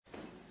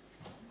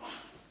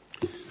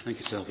Thank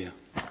you, Sylvia.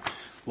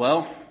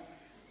 Well,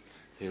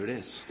 here it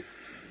is.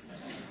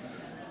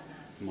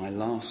 My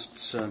last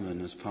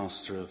sermon as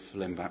pastor of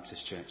Lynn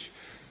Baptist Church.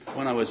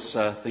 When I was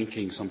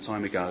thinking some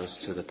time ago as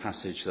to the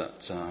passage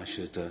that I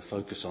should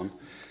focus on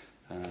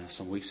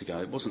some weeks ago,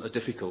 it wasn't a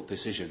difficult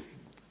decision.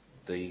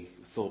 The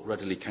thought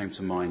readily came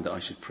to mind that I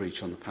should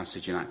preach on the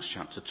passage in Acts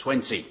chapter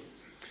 20.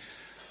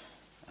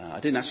 I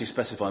didn't actually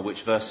specify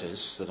which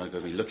verses that I'm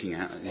going to be looking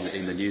at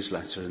in the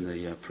newsletter and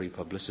the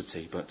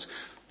pre-publicity, but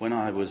when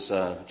I was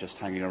just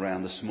hanging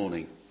around this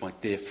morning, my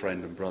dear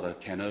friend and brother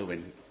Ken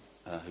Owen,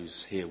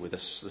 who's here with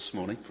us this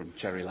morning from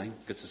Cherry Lane,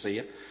 good to see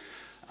you,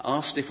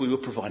 asked if we were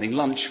providing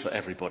lunch for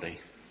everybody.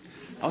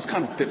 I was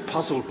kind of a bit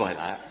puzzled by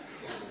that,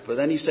 but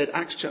then he said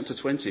Acts chapter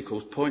 20, of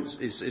course,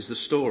 contains the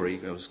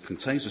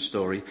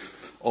story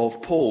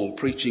of Paul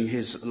preaching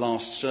his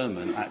last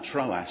sermon at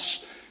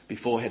Troas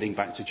before heading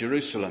back to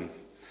Jerusalem.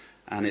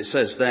 And it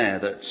says there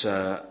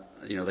that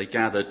they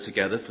gathered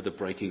together for the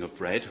breaking of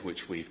bread,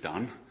 which we've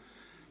done.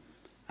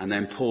 And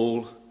then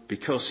Paul,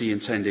 because he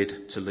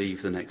intended to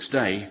leave the next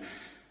day,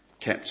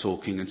 kept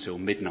talking until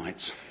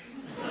midnight.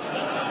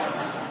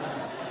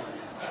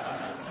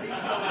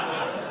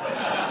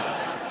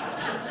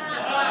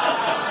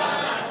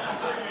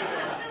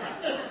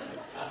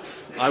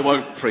 I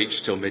won't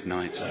preach till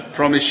midnight. I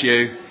promise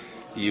you,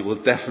 you will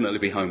definitely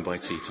be home by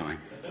tea time.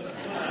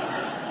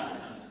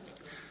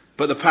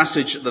 But the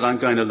passage that I'm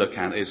going to look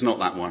at is not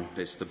that one.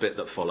 It's the bit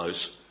that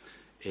follows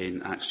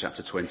in Acts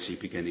chapter 20,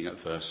 beginning at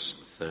verse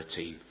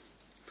 13.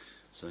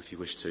 So if you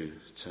wish to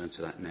turn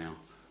to that now,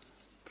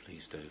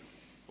 please do.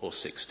 Or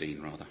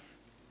 16, rather.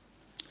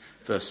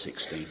 Verse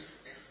 16.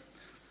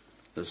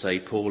 As I say,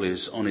 Paul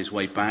is on his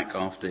way back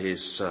after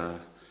his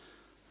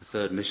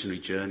third missionary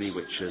journey,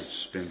 which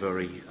has been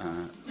very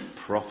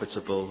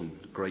profitable,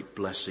 and great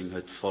blessing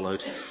had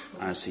followed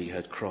as he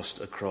had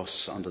crossed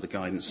across under the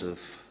guidance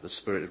of the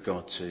Spirit of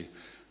God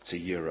to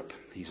Europe.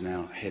 He's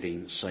now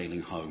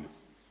sailing home.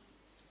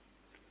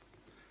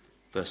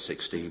 Verse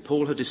 16.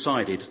 Paul had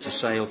decided to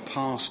sail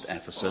past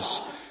Ephesus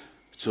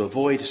to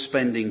avoid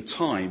spending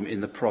time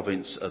in the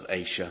province of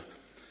Asia,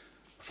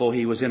 for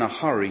he was in a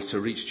hurry to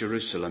reach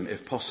Jerusalem,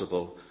 if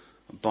possible,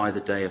 by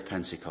the day of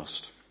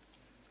Pentecost.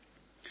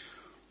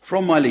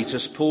 From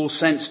Miletus, Paul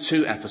sent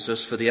to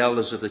Ephesus for the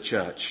elders of the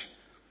church.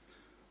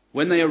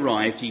 When they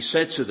arrived, he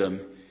said to them,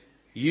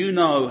 "You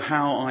know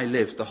how I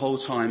lived the whole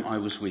time I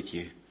was with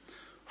you.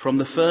 From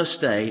the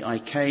first day I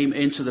came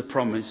into the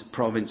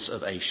province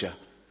of Asia.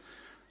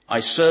 I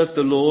served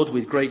the Lord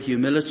with great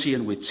humility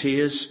and with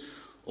tears,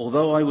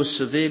 although I was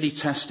severely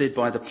tested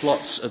by the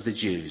plots of the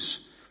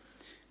Jews.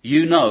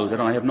 You know that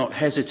I have not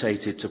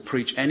hesitated to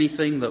preach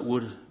anything that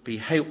would be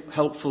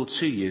helpful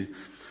to you,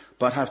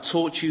 but have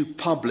taught you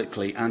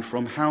publicly and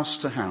from house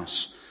to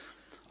house.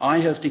 I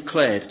have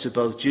declared to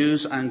both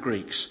Jews and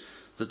Greeks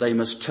that they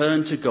must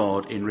turn to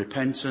God in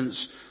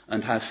repentance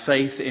and have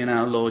faith in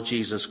our Lord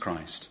Jesus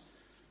Christ.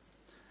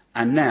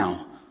 And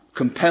now,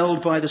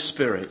 compelled by the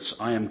Spirit,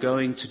 I am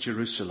going to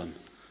Jerusalem,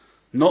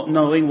 not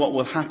knowing what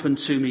will happen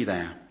to me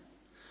there.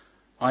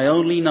 I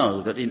only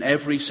know that in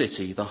every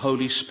city the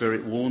Holy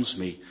Spirit warns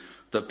me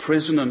that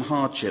prison and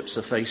hardships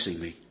are facing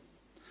me.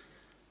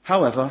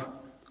 However,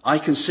 I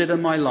consider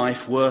my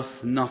life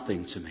worth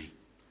nothing to me,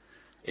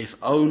 if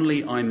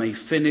only I may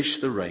finish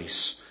the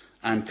race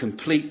and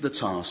complete the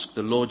task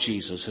the Lord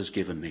Jesus has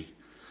given me,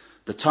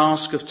 the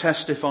task of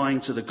testifying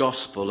to the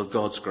gospel of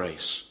God's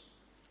grace.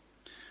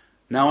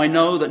 Now I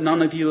know that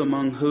none of you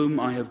among whom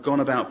I have gone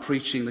about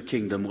preaching the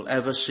kingdom will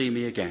ever see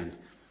me again.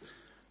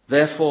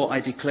 Therefore I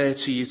declare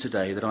to you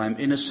today that I am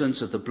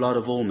innocent of the blood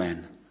of all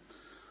men.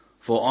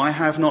 For I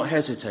have not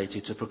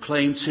hesitated to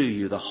proclaim to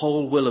you the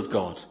whole will of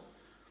God.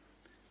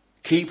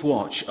 Keep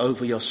watch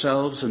over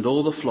yourselves and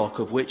all the flock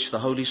of which the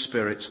Holy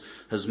Spirit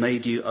has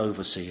made you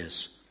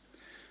overseers.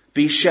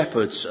 Be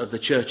shepherds of the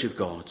church of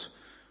God,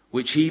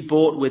 which he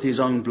bought with his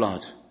own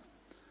blood.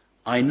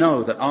 I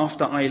know that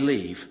after I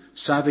leave,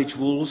 savage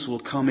wolves will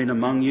come in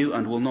among you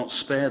and will not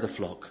spare the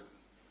flock.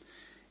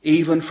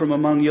 Even from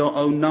among your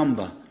own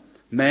number,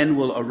 men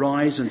will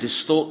arise and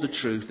distort the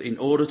truth in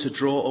order to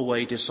draw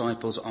away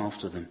disciples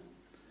after them.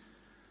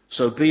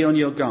 So be on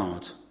your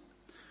guard.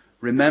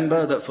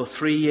 Remember that for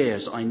 3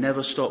 years I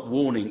never stopped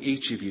warning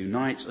each of you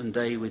night and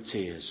day with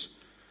tears.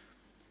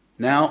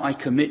 Now I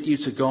commit you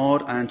to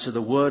God and to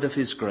the word of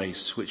his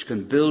grace, which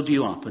can build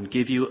you up and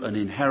give you an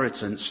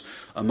inheritance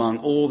among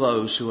all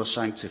those who are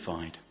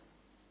sanctified.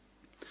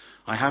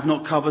 I have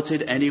not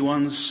coveted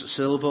anyone's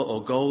silver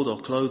or gold or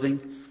clothing.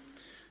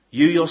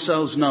 You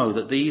yourselves know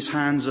that these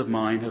hands of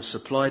mine have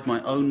supplied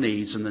my own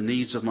needs and the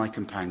needs of my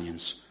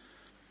companions.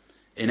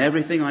 In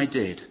everything I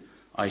did,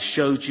 I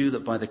showed you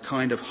that by the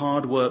kind of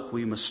hard work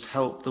we must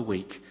help the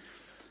weak,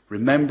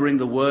 remembering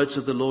the words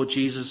of the Lord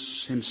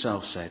Jesus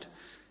himself said,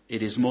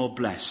 "It is more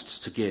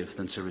blessed to give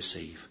than to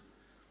receive."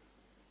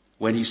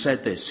 When he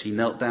said this, he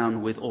knelt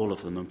down with all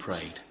of them and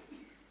prayed.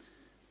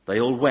 They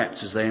all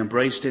wept as they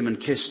embraced him and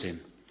kissed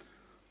him.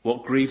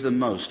 What grieved them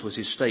most was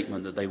his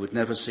statement that they would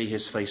never see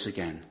his face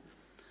again.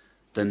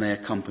 Then they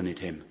accompanied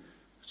him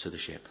to the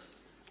ship.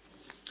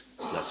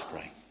 Let's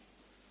pray.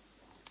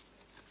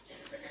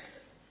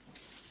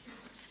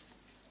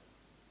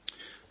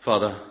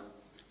 Father,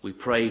 we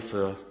pray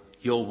for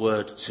your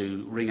word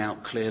to ring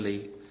out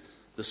clearly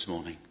this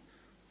morning.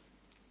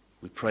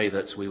 We pray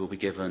that we will be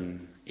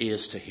given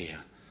ears to hear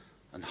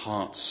and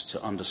hearts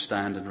to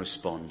understand and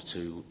respond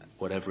to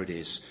whatever it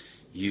is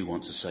you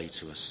want to say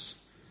to us.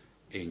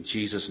 In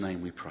Jesus'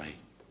 name we pray.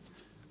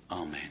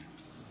 Amen.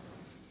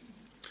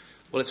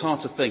 Well, it's hard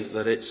to think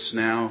that it's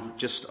now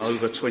just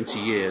over 20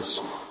 years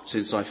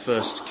since I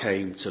first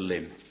came to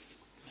Lymm.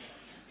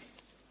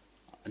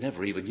 I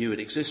never even knew it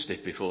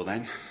existed before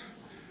then.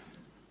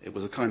 It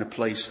was a kind of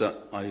place that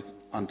I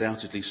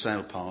undoubtedly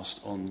sailed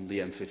past on the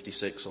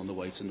M56 on the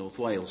way to North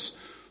Wales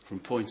from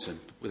Poynton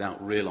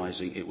without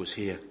realising it was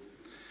here.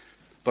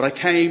 But I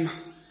came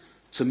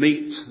to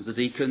meet the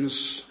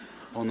deacons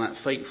on that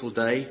fateful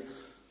day,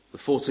 the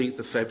 14th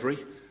of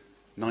February,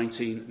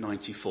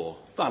 1994,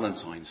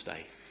 Valentine's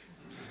Day.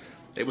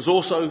 It was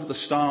also the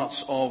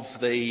start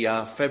of the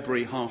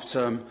February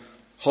half-term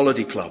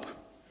holiday club.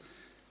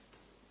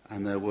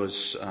 And there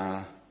was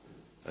a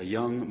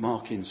young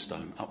Mark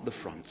Instone up the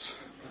front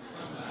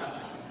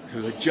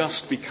who had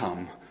just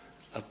become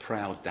a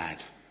proud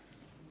dad.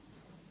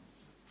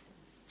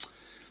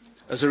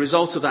 As a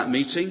result of that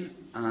meeting,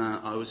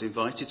 I was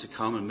invited to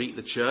come and meet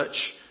the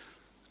church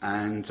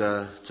and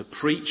to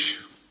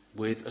preach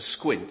with a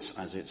squint,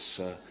 as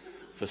it's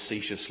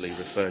facetiously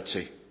referred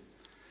to.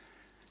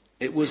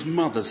 It was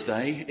Mother's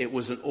Day. It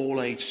was an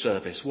all-age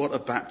service. What a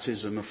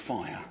baptism of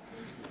fire.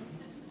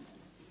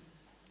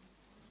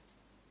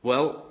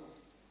 Well,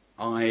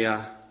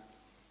 I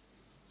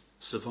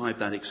survived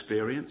that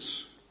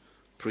experience,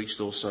 preached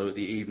also at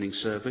the evening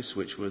service,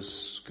 which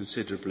was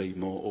considerably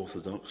more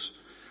orthodox,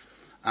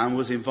 and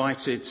was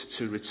invited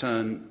to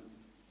return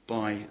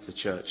by the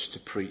church to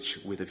preach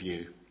with a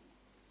view.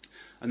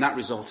 And that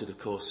resulted, of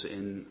course,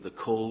 in the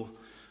call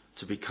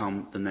to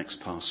become the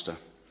next pastor.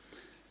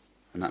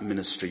 And that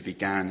ministry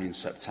began in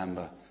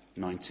September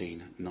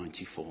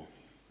 1994.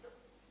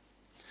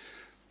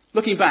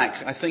 Looking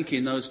back, I think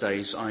in those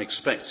days I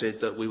expected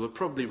that we would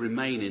probably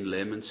remain in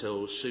Lymm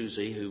until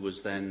Susie, who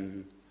was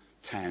then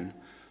 10,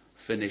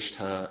 finished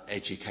her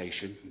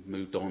education,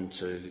 moved on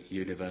to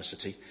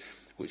university,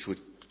 which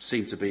would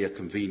seem to be a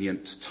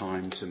convenient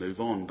time to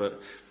move on.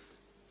 But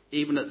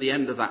even at the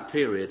end of that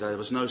period, there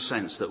was no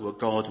sense that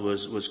God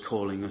was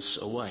calling us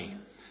away.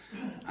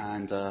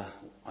 And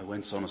I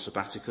went on a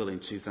sabbatical in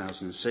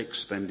 2006,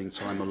 spending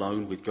time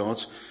alone with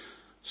God,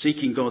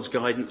 seeking God's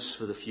guidance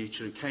for the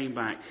future, and came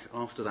back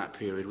after that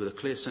period with a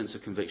clear sense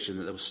of conviction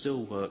that there was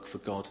still work for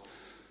God,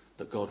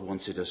 that God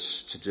wanted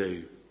us to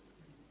do.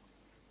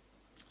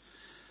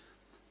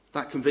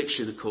 That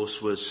conviction, of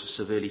course, was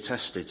severely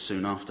tested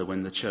soon after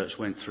when the church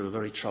went through a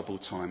very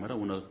troubled time. I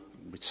don't want to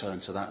return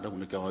to that. I don't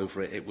want to go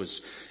over it. It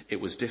was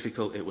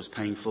difficult. It was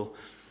painful.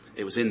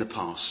 It was in the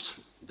past.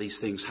 These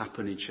things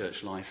happen in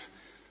church life.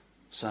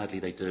 Sadly,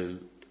 they do.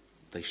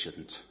 They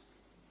shouldn't.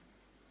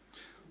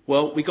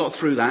 Well, we got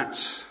through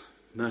that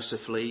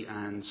mercifully,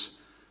 and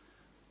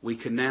we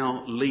can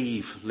now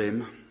leave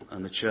Lymm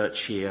and the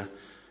church here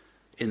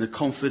in the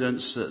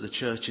confidence that the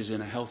church is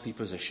in a healthy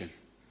position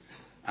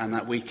and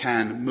that we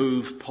can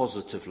move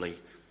positively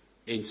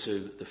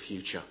into the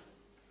future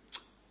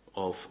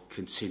of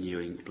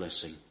continuing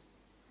blessing.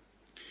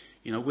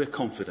 You know, we're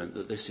confident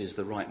that this is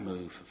the right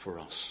move for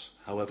us,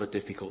 however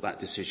difficult that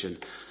decision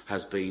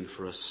has been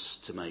for us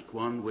to make,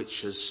 one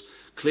which has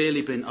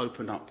clearly been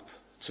opened up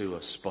to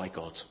us by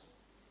God.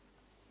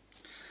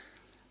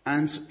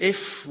 And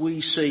if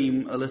we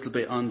seem a little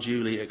bit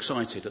unduly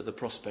excited at the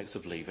prospects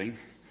of leaving,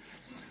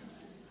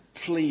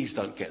 please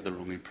don't get the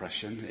wrong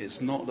impression. It's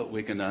not that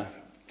we're going to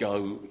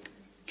go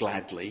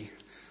gladly.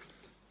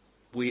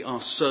 We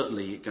are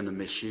certainly going to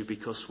miss you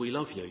because we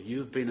love you.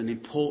 You've been an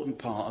important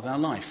part of our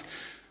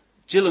life.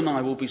 Jill and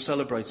I will be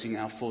celebrating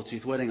our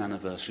 40th wedding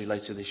anniversary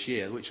later this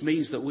year, which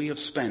means that we have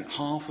spent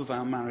half of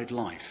our married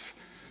life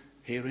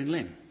here in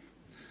Lymm.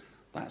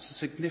 That's a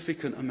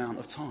significant amount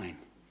of time.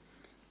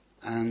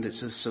 And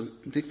it's a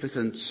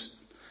significant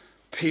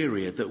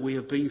period that we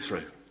have been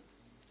through.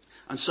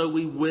 And so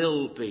we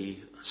will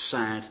be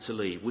sad to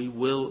leave. We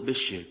will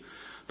miss you.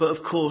 But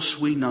of course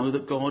we know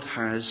that God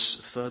has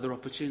further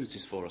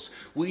opportunities for us.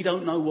 We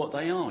don't know what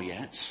they are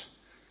yet,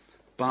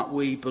 but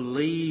we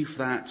believe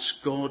that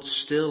God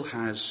still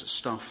has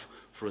stuff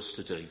for us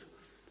to do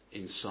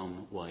in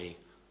some way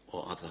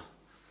or other.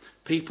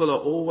 People are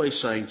always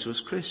saying to us,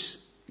 Chris,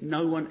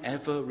 no one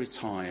ever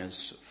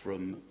retires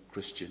from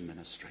Christian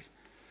ministry.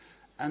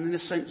 And in a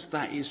sense,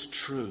 that is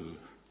true.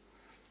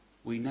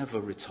 We never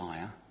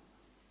retire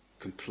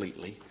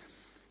completely.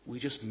 We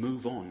just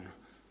move on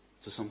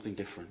to something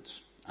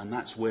different. And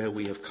that's where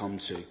we have come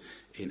to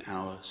in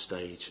our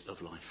stage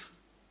of life.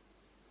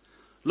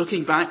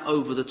 Looking back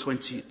over the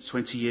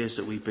 20 years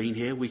that we've been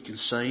here, we can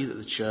say that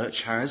the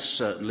church has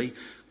certainly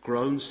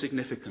grown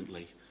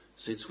significantly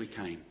since we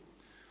came.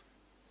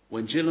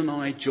 When Jill and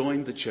I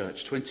joined the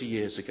church 20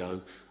 years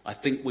ago, I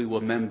think we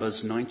were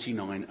members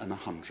 99 and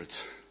 100.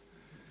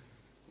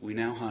 We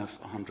now have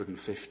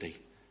 150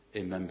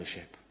 in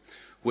membership,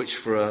 which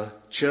for a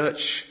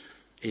church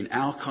in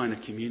our kind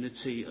of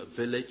community, a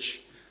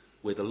village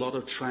with a lot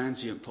of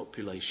transient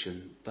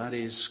population, that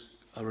is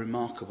a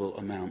remarkable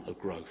amount of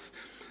growth.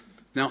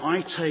 Now,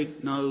 I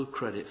take no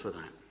credit for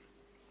that.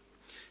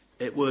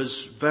 It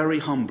was very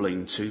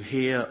humbling to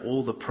hear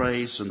all the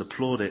praise and the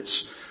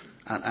plaudits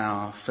at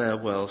our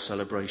farewell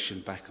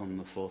celebration back on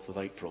the 4th of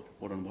April.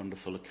 What a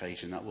wonderful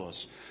occasion that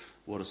was.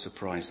 What a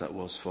surprise that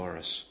was for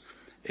us.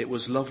 It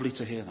was lovely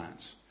to hear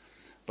that.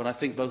 But I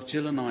think both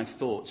Jill and I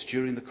thought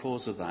during the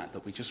course of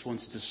that we just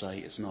wanted to say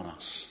it's not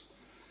us.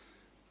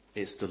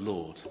 It's the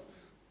Lord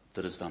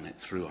that has done it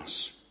through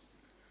us.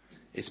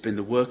 It's been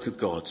the work of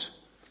God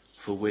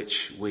for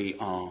which we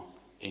are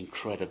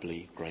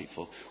incredibly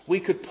grateful. We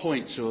could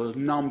point to a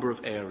number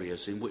of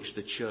areas in which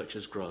the church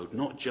has grown,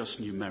 not just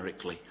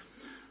numerically,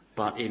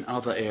 but in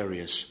other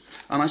areas.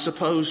 And I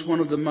suppose one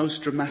of the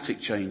most dramatic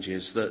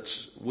changes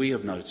that we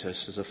have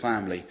noticed as a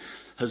family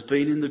has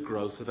been in the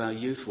growth of our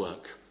youth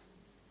work.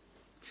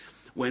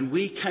 When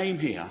we came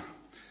here,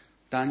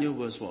 Daniel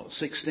was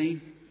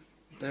 16,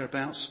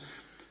 thereabouts.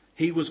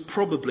 He was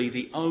probably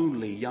the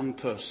only young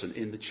person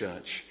in the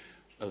church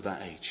of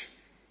that age.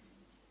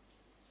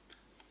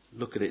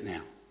 Look at it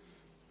now.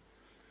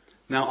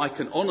 Now, I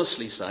can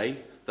honestly say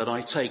that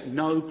I take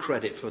no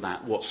credit for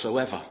that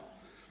whatsoever.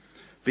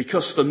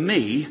 Because for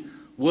me,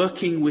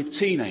 working with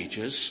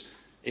teenagers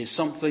is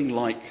something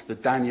like the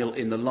Daniel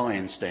in the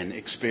lion's den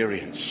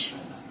experience.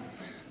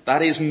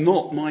 That is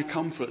not my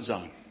comfort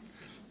zone.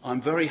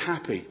 I'm very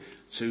happy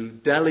to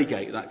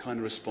delegate that kind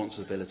of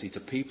responsibility to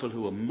people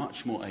who are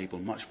much more able,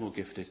 much more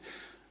gifted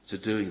to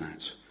doing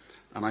that.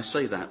 And I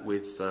say that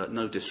with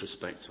no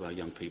disrespect to our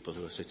young people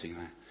who are sitting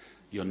there.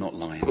 You're not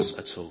lions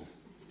at all.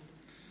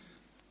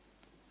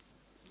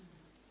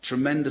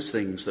 Tremendous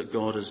things that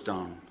God has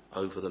done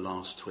over the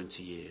last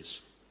 20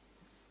 years.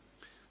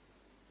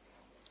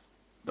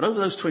 But over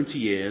those 20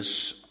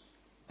 years,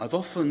 I've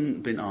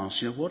often been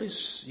asked, what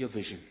is your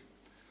vision?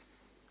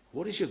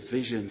 What is your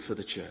vision for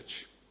the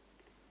church?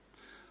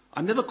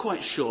 I'm never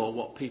quite sure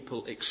what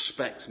people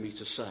expect me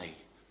to say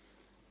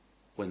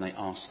when they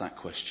ask that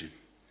question.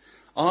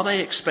 Are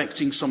they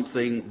expecting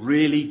something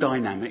really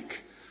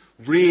dynamic,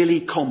 really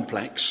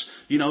complex,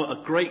 a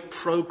great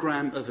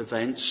program of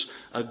events,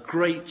 a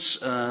great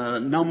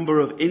number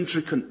of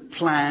intricate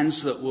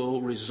plans that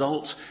will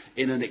result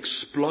in an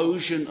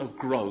explosion of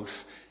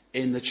growth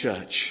in the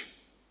church?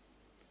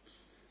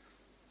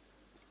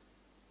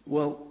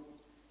 Well,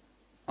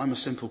 I'm a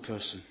simple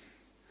person.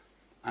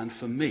 And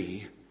for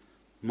me,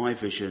 my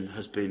vision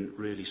has been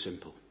really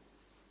simple.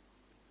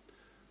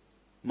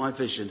 My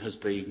vision has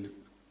been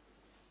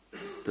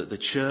that the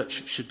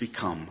church should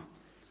become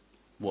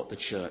what the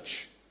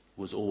church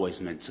was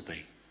always meant to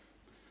be.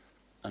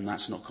 And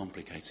that's not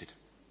complicated.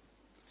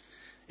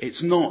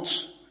 It's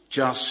not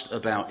just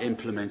about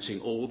implementing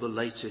all the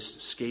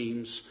latest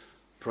schemes,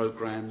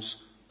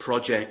 programs,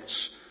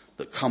 projects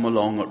that come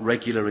along at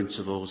regular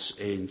intervals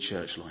in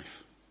church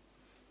life.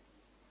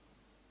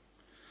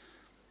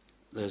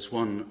 There's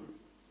one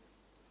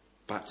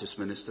Baptist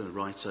minister,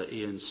 writer,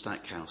 Ian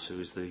Stackhouse, who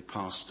is the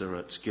pastor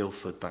at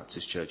Guildford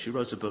Baptist Church. He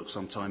wrote a book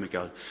some time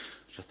ago,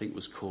 which I think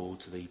was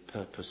called The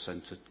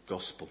Purpose-Centered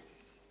Gospel.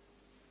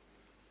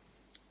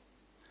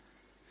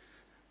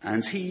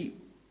 And he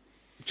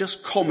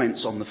just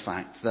comments on the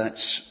fact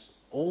that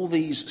all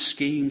these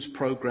schemes,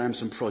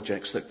 programs and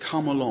projects that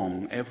come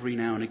along every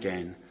now and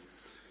again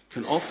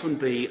can often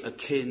be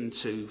akin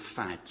to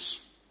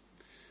fads.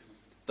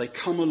 They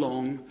come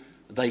along,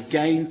 they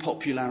gain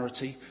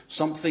popularity,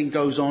 something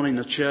goes on in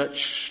a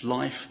church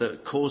life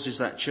that causes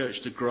that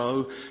church to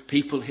grow,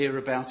 people hear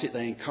about it,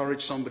 they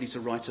encourage somebody to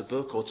write a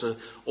book or to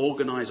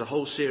organise a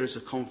whole series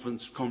of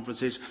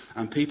conferences,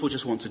 and people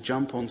just want to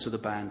jump onto the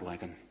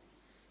bandwagon,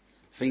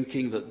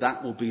 thinking that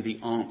that will be the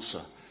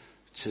answer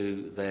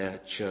to their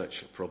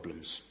church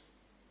problems.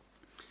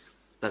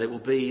 That it will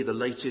be the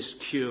latest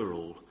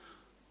cure-all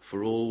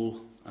for all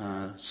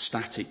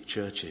static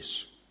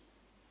churches.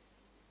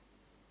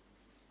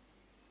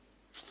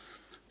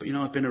 But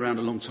I've been around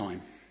a long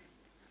time.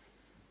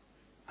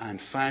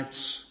 And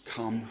fads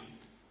come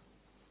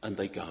and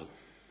they go.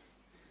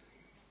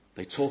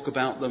 They talk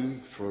about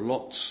them for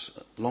a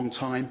long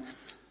time,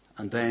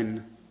 and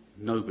then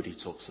nobody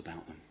talks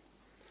about them.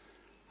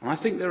 And I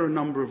think there are a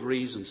number of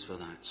reasons for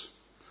that.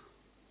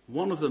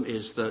 One of them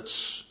is that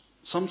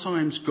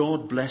sometimes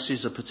God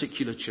blesses a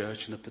particular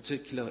church and a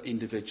particular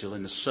individual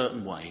in a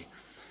certain way,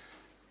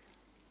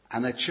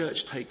 and their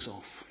church takes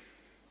off.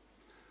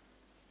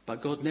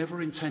 But God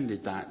never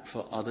intended that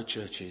for other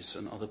churches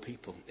and other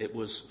people. It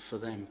was for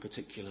them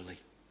particularly.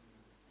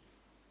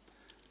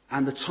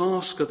 And the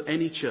task of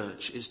any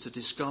church is to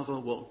discover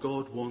what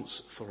God wants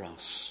for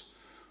us,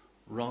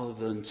 rather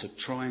than to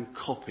try and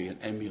copy and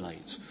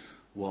emulate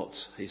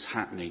what is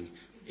happening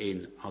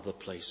in other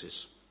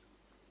places.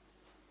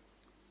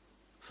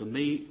 For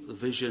me, the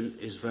vision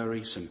is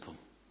very simple.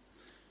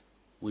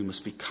 We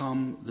must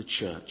become the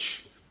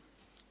church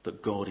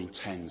that God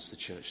intends the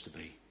church to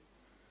be.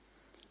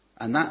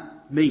 And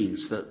that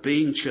means that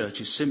being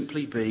church is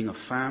simply being a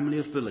family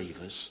of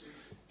believers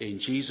in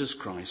Jesus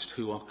Christ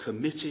who are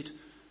committed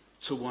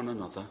to one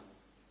another,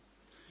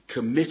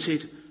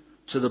 committed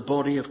to the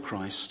body of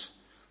Christ,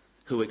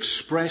 who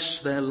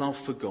express their love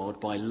for God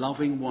by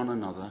loving one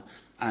another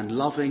and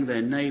loving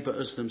their neighbour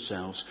as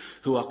themselves,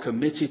 who are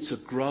committed to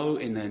grow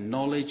in their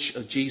knowledge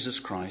of Jesus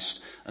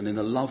Christ and in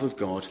the love of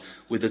God,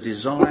 with a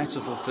desire to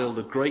fulfil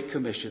the great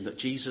commission that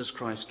Jesus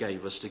Christ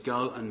gave us to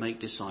go and make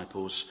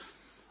disciples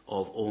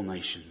of all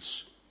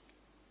nations.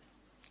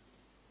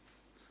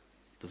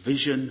 The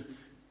vision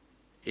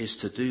is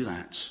to do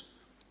that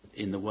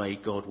in the way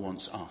God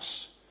wants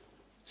us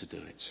to do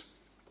it.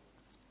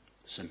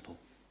 Simple.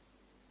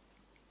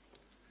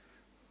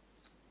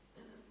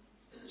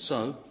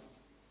 So,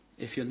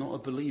 if you're not a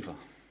believer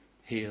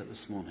here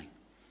this morning,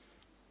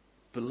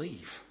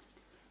 believe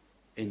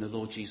in the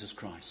Lord Jesus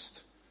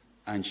Christ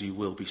and you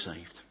will be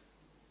saved.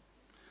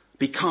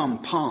 Become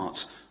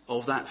part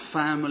of that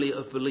family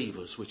of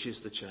believers which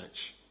is the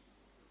church.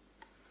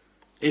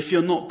 If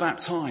you're not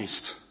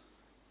baptized,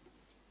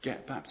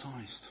 get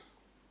baptized.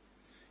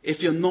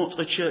 If you're not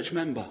a church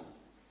member,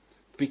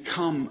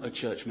 become a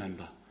church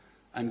member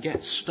and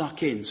get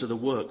stuck into the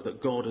work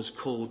that God has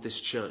called this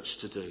church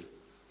to do.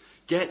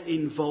 Get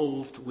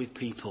involved with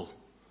people,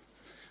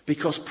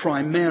 because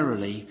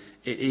primarily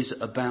it is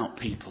about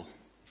people.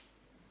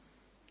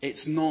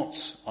 It's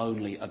not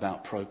only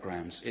about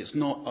programs. It's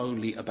not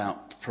only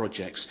about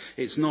projects.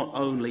 It's not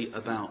only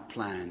about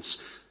plans.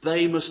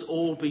 They must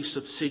all be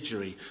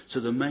subsidiary to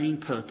the main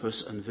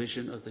purpose and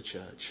vision of the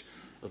church,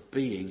 of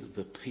being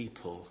the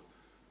people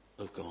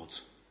of God.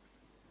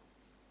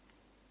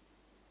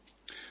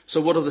 So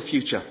what of the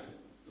future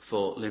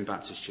for Lynn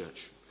Baptist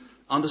Church?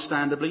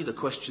 Understandably, the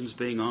question's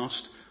being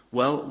asked,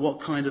 well, what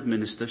kind of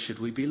minister should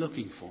we be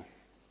looking for?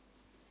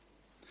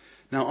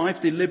 Now, I've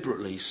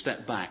deliberately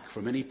stepped back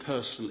from any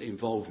personal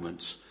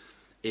involvement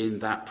in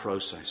that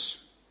process,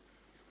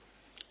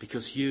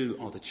 because you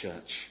are the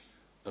church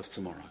of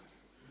tomorrow,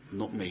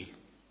 not me.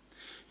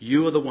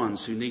 You are the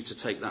ones who need to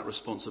take that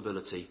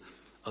responsibility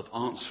of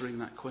answering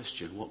that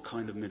question. What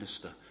kind of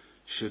minister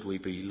should we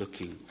be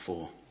looking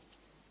for?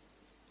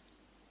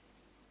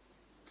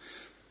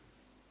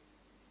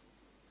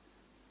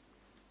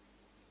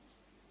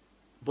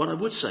 But I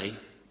would say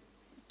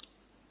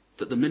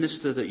that the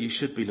minister that you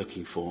should be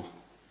looking for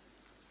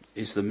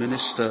is the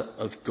minister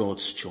of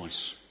God's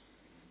choice.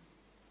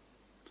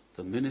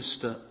 The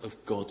minister of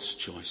God's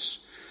choice.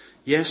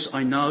 Yes,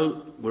 I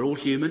know we're all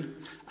human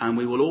and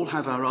we will all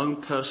have our own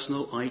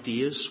personal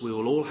ideas. We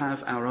will all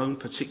have our own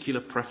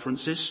particular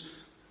preferences.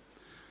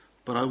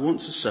 But I want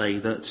to say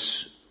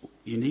that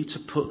you need to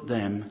put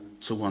them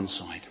to one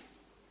side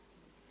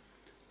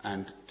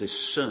and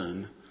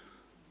discern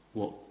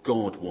what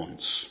God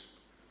wants.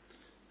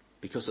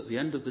 Because at the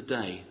end of the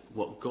day,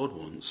 what God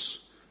wants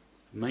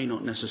may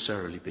not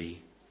necessarily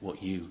be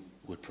what you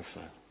would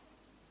prefer.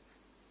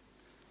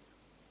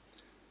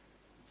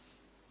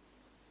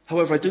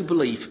 However, I do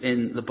believe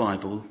in the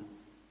Bible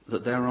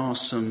that there are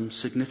some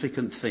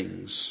significant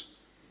things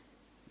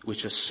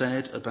which are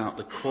said about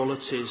the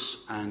qualities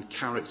and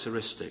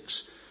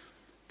characteristics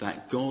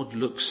that God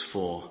looks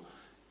for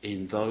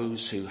in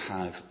those who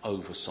have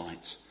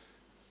oversight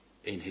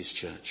in his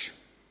church.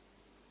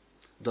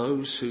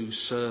 Those who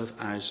serve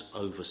as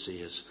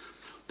overseers.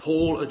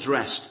 Paul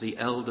addressed the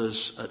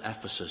elders at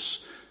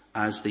Ephesus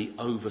as the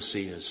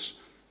overseers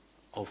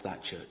of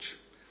that church.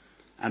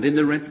 And in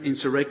the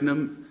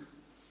interregnum,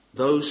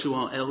 those who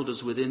are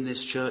elders within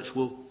this church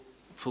will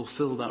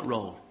fulfill that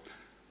role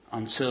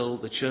until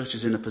the church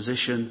is in a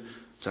position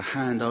to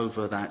hand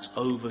over that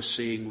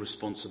overseeing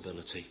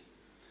responsibility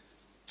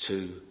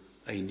to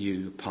a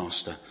new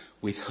pastor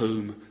with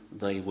whom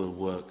they will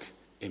work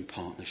in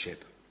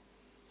partnership.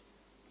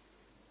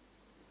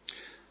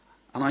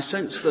 And I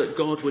sense that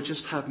God would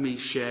just have me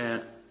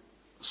share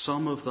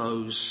some of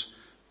those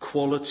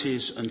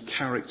qualities and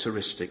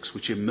characteristics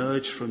which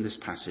emerge from this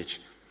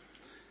passage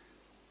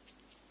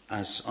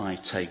as I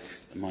take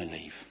my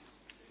leave.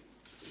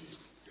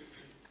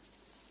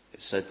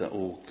 It's said that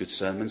all good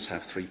sermons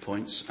have 3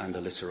 points and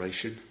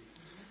alliteration.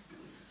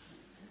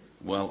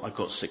 Well, I've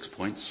got 6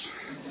 points,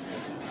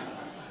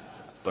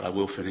 but I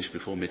will finish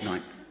before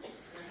midnight.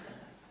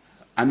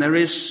 And there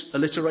is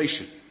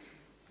alliteration.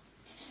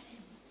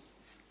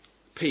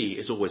 P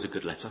is always a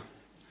good letter.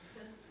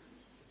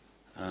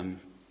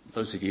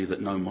 Those of you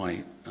that know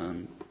my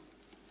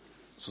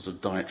sort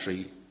of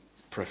dietary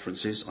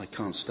preferences, I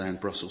can't stand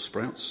Brussels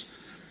sprouts,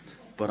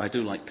 but I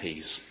do like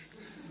peas.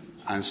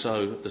 And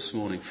so this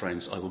morning,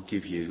 friends, I will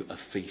give you a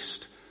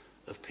feast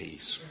of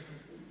peas.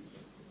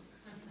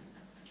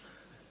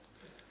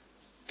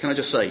 Can I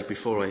just say,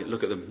 before I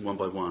look at them one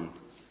by one,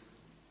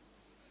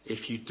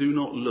 if you do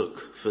not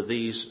look for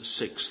these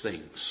 6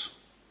 things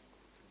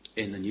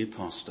in the new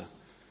pastor,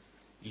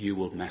 you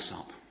will mess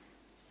up.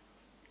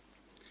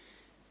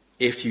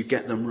 If you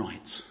get them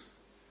right,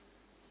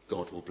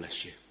 God will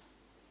bless you.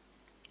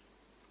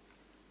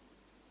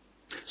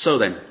 So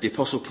then, the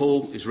Apostle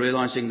Paul is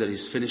realizing that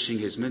he's finishing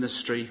his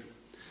ministry,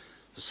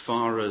 As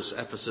far as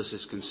Ephesus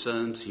is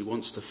concerned, he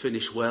wants to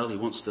finish well. He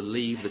wants to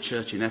leave the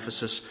church in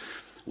Ephesus,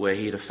 where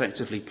he had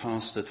effectively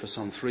pastored for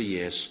some 3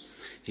 years.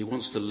 He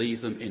wants to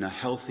leave them in a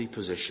healthy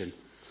position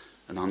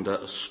and under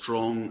a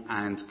strong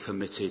and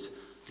committed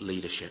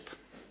leadership.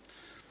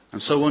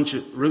 And so en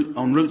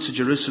route to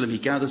Jerusalem, he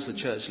gathers the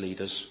church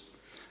leaders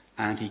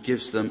and he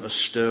gives them a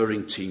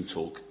stirring team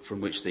talk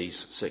from which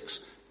these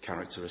 6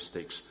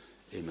 characteristics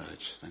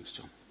emerge. Thanks,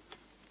 John.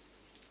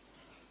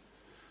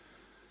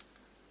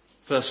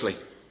 Firstly,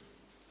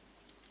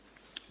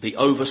 the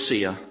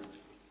overseer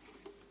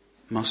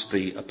must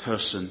be a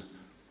person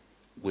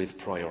with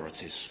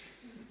priorities.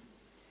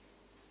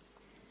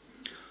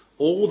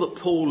 All that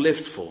Paul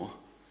lived for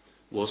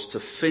was to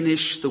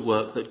finish the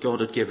work that God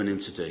had given him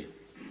to do.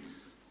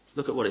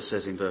 Look at what it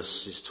says in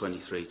verses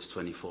 23 to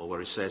 24, where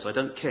he says, I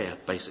don't care,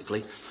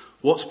 basically,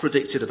 what's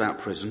predicted about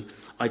prison.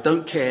 I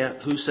don't care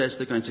who says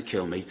they're going to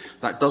kill me.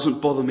 That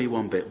doesn't bother me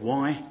one bit.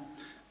 Why?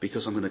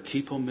 Because I'm going to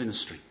keep on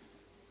ministering.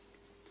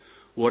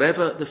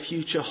 Whatever the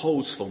future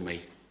holds for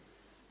me,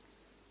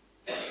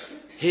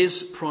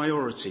 his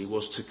priority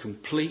was to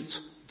complete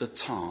the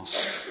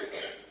task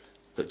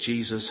that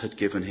Jesus had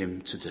given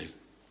him to do.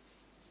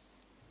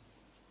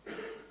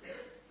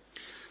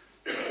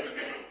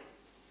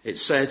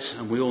 It's said,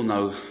 and we all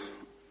know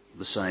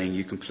the saying,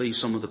 you can please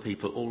some of the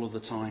people all of the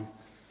time,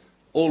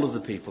 all of the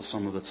people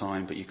some of the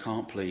time, but you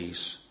can't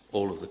please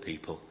all of the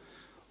people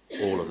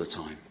all of the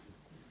time.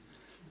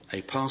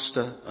 A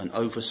pastor, an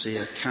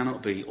overseer,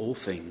 cannot be all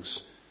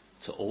things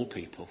to all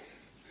people,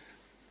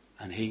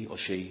 and he or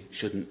she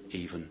shouldn't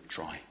even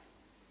try.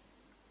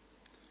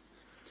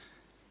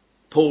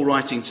 Paul,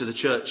 writing to the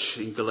church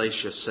in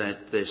Galatia,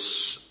 said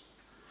this,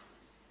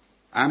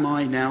 am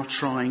I now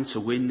trying to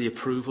win the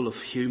approval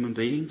of human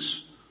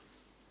beings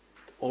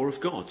or of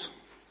God?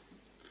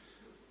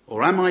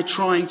 Or am I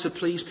trying to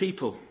please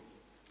people?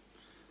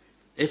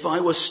 If I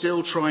were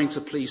still trying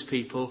to please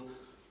people,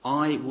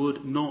 I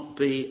would not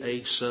be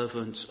a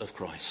servant of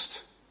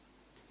Christ.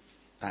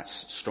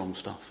 That's strong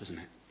stuff, isn't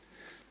it?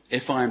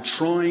 If I am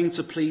trying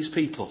to please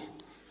people,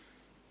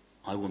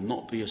 I will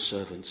not be a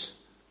servant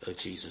of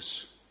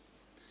Jesus.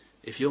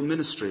 If your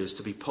ministry is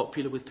to be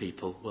popular with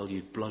people, well,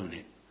 you've blown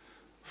it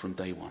from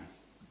day one.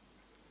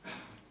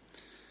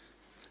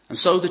 And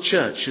so the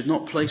church should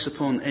not place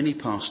upon any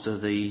pastor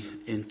the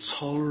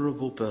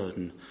intolerable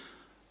burden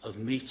of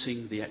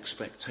meeting the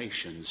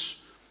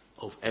expectations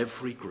of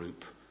every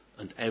group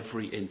and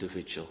every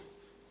individual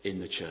in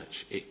the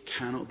church. It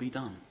cannot be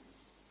done.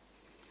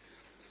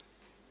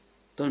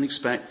 Don't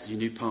expect your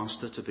new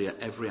pastor to be at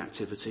every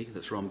activity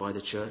that's run by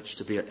the church,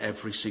 to be at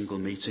every single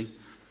meeting.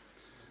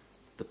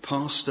 The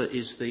pastor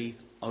is the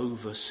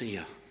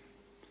overseer.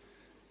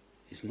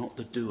 He's not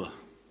the doer.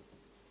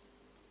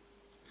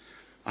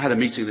 I had a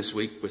meeting this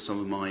week with some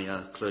of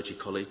my clergy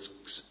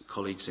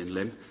colleagues in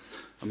Lymm,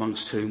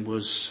 amongst whom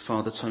was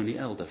Father Tony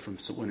Elder from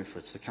St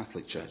Winifred's, the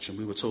Catholic Church, and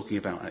we were talking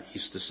about our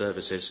Easter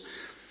services.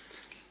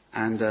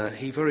 And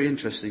he very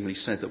interestingly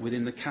said that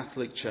within the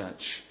Catholic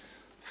Church,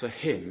 for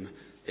him,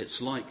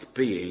 it's like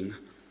being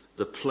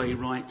the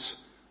playwright,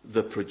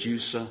 the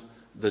producer,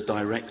 the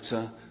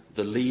director,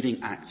 the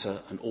leading actor,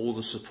 and all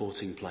the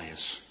supporting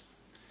players.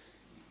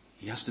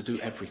 He has to do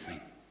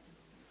everything.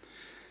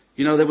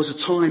 You know, there was a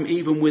time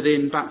even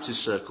within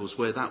Baptist circles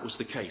where that was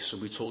the case,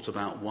 and we talked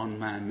about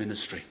one-man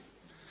ministry.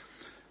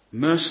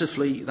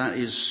 Mercifully, that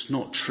is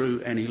not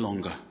true any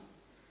longer.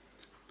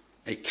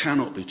 It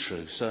cannot be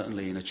true,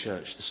 certainly in a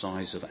church the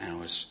size of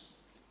ours.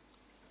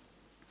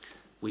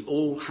 We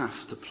all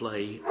have to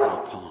play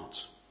our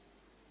part.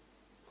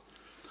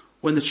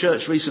 When the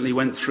church recently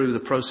went through the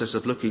process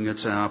of looking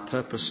at our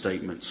purpose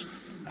statements,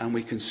 and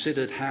we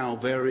considered how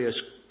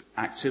various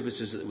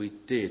activities that we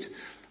did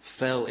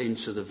fell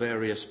into the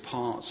various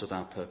parts of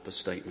our purpose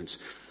statements,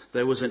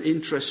 there was an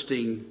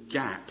interesting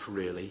gap,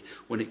 really,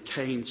 when it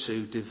came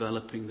to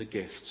developing the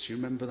gifts. You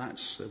remember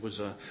that? There was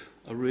a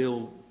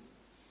real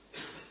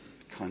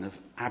kind of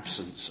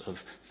absence of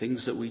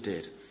things that we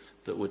did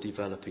that were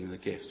developing the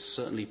gifts,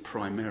 certainly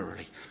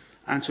primarily.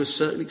 And to a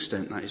certain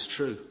extent, that is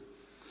true.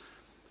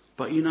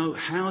 But you know,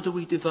 how do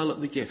we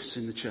develop the gifts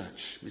in the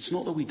church? It's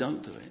not that we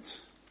don't do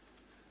it.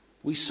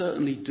 We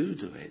certainly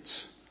do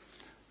it.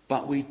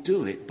 But we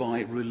do it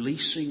by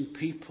releasing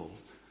people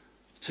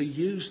to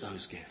use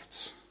those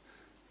gifts.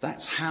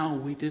 That's how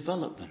we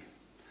develop them.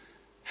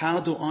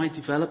 How do I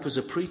develop as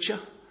a preacher?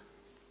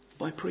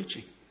 By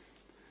preaching.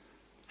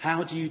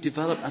 How do you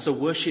develop as a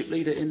worship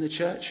leader in the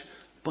church?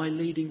 By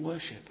leading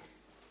worship.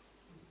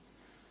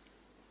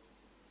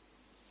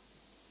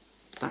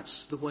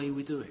 That's the way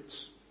we do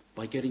it.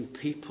 By getting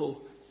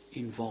people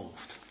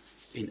involved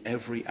in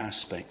every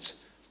aspect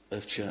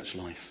of church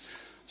life.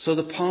 So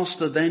the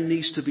pastor then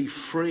needs to be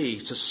free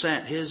to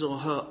set his or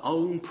her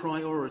own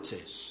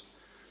priorities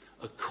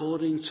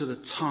according to the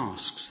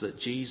tasks that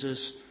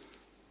Jesus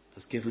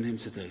has given him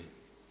to do.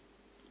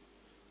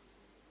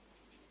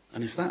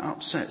 And if that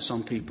upsets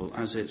some people,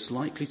 as it's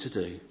likely to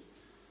do,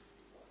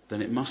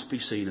 then it must be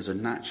seen as a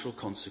natural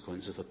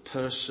consequence of a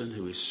person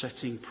who is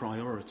setting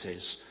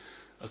priorities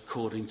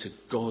according to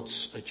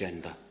God's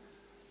agenda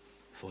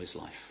for his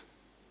life.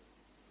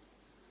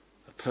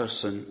 A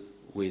person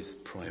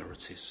with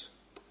priorities.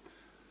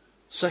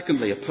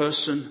 Secondly, a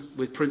person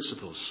with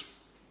principles.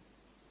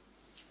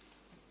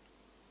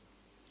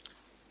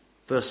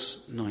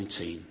 Verse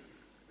 19.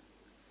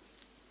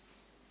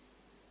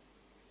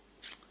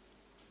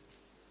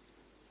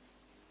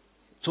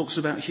 Talks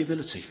about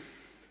humility.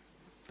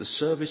 The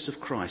service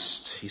of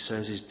Christ, he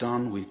says, is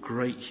done with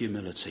great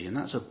humility. And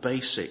that's a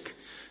basic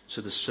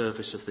to the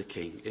service of the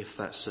King, if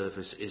that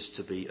service is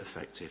to be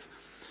effective.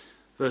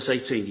 Verse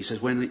 18, he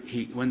says,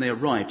 when they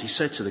arrived, he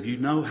said to them, "You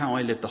know how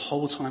I lived the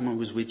whole time I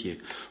was with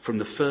you, from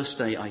the first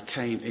day I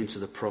came into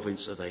the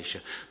province of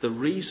Asia." The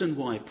reason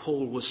why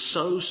Paul was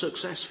so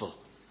successful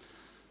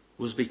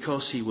was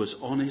because he was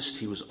honest,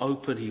 he was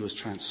open, he was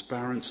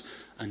transparent,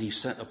 and he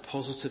set a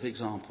positive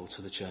example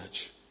to the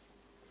church.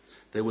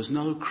 There was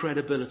no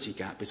credibility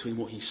gap between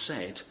what he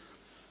said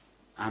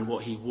and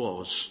what he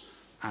was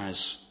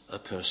as a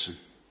person.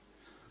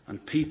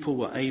 And people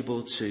were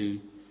able to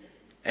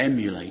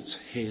emulate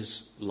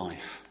his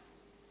life.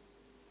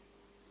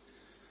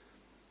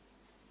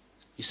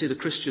 You see, the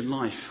Christian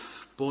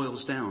life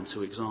boils down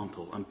to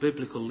example, and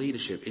biblical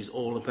leadership is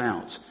all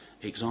about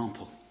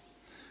example.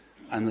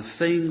 And the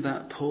thing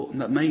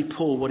that made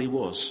Paul what he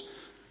was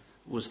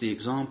the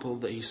example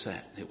that he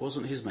set. It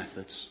wasn't his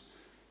methods.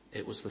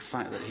 It was the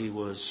fact that he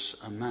was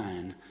a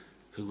man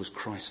who was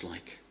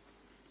Christ-like.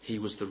 He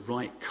was the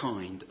right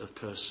kind of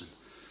person.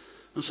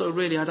 And so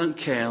really, I don't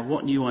care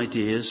what new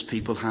ideas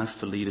people have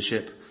for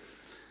leadership.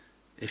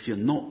 If you're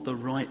not the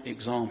right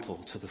example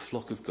to the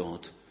flock of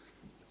God,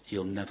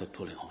 you'll never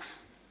pull it off.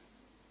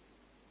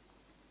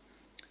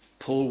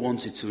 Paul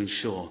wanted to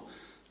ensure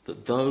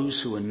that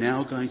those who are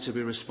now going to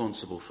be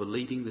responsible for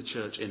leading the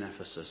church in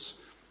Ephesus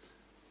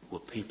were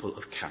people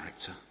of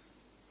character.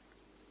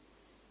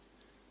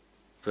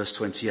 Verse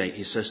 28,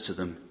 he says to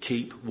them,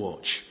 "Keep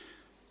watch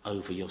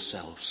over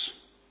yourselves,"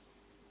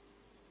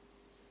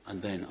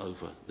 and then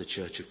over the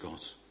church of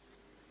God.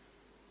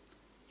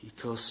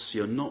 Because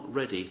you're not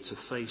ready to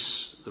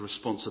face the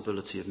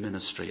responsibility of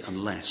ministry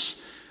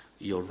unless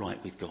you're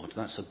right with God.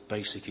 That's a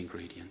basic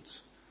ingredient.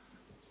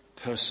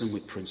 Person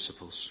with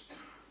principles.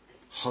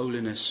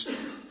 Holiness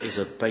is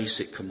a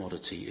basic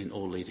commodity in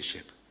all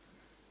leadership.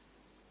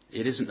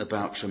 It isn't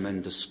about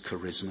tremendous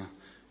charisma.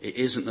 It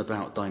isn't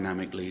about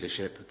dynamic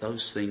leadership.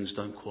 Those things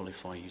don't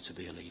qualify you to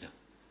be a leader.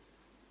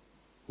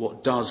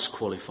 What does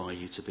qualify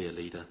you to be a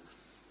leader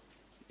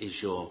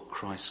is your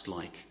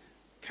Christ-like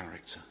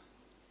character.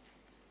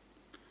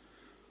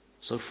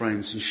 So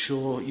friends,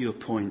 ensure you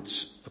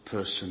appoint a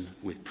person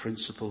with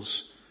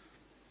principles,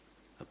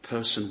 a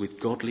person with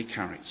godly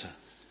character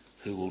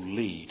who will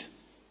lead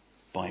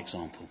by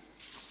example.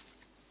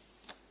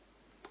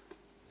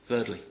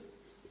 Thirdly,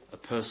 a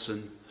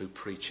person who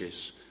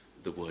preaches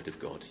the word of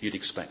God. You'd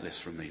expect this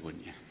from me,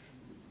 wouldn't you?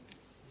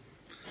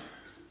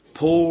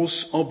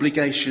 Paul's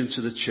obligation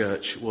to the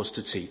church was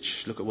to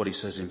teach. Look at what he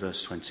says in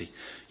verse 20.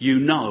 "You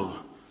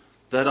know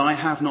that I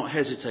have not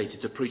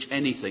hesitated to preach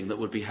anything that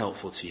would be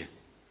helpful to you,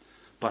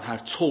 but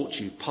have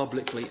taught you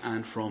publicly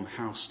and from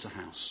house to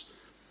house."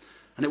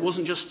 And it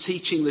wasn't just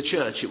teaching the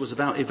church, it was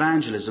about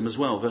evangelism as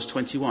well. Verse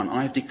 21,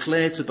 "I have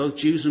declared to both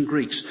Jews and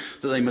Greeks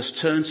that they must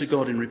turn to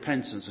God in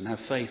repentance and have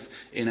faith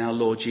in our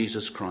Lord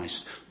Jesus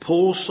Christ."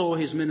 Paul saw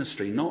his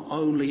ministry not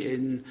only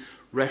in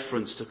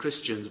reference to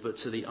Christians, but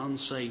to the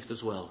unsaved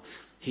as well.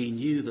 He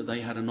knew that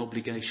they had an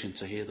obligation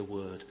to hear the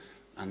word,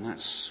 and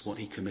that's what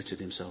he committed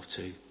himself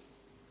to.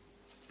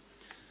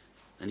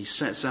 And he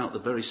sets out the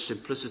very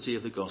simplicity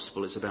of the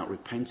gospel. It's about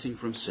repenting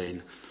from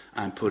sin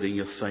and putting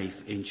your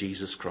faith in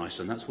Jesus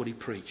Christ. And that's what he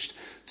preached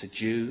to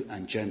Jew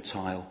and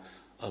Gentile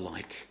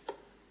alike.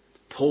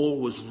 Paul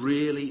was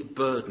really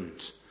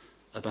burdened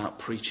about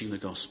preaching the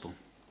gospel.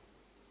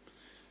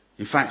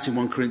 In fact, in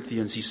 1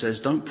 Corinthians he says,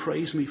 "Don't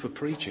praise me for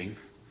preaching.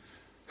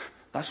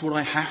 That's what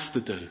I have to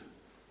do.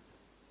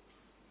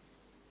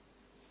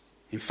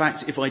 In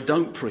fact, if I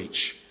don't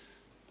preach,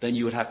 then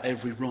you would have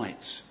every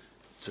right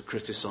to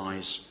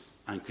criticize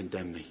and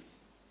condemn me."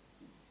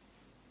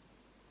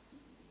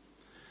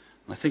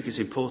 I think it's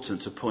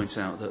important to point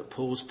out that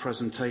Paul's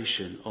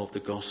presentation of the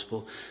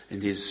gospel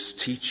in his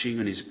teaching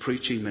and his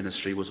preaching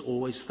ministry was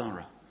always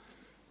thorough.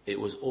 It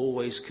was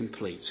always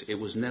complete. It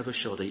was never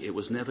shoddy. It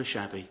was never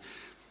shabby.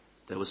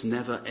 There was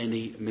never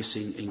any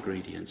missing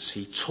ingredients.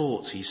 He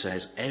taught, he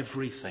says,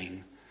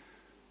 everything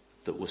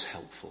that was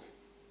helpful.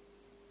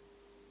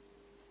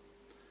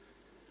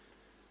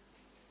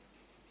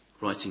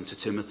 Writing to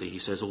Timothy, he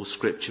says, "All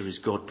scripture is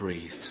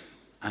God-breathed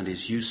and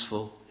is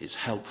useful, is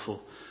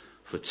helpful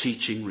for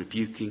teaching,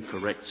 rebuking,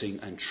 correcting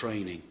and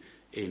training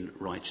in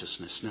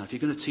righteousness." Now, if you're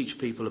going to teach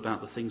people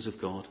about the things of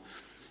God,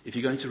 if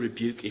you're going to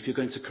rebuke, if you're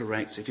going to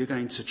correct, if you're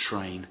going to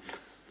train,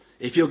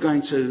 if you're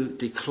going to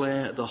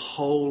declare the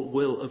whole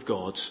will of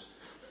God,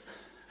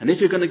 and if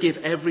you're going to give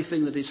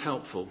everything that is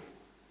helpful,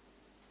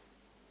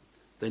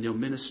 then your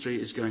ministry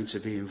is going to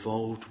be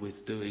involved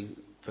with doing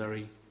a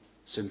very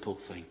simple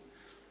thing.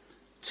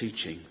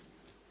 Teaching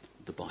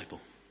the Bible.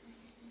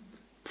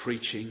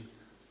 Preaching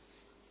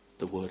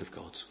the Word of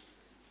God.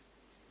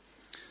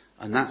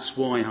 And that's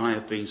why I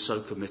have been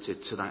so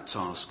committed to that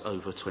task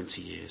over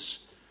 20 years.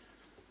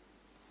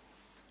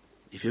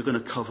 If you're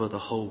going to cover the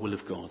whole will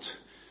of God,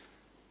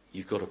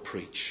 you've got to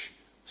preach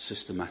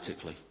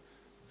systematically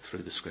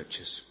through the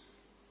Scriptures.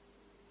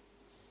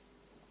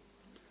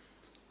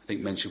 I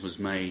think mention was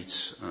made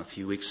a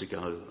few weeks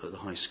ago at the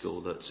high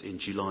school that in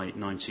July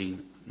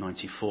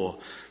 1994,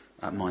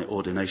 at my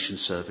ordination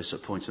service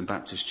at Poynton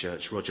Baptist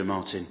Church, Roger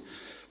Martin,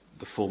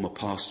 the former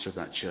pastor of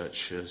that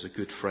church, as a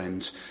good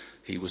friend,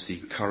 he was the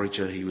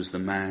encourager, he was the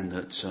man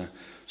that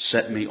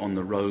set me on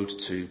the road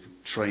to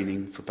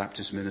training for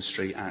Baptist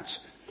ministry at,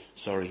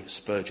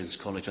 Spurgeon's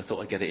College. I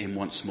thought I'd get it in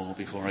once more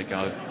before I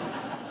go.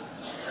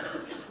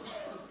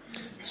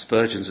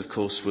 Spurgeon's, of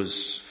course,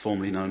 was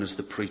formerly known as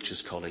the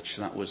Preacher's College.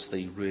 That was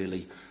the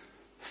really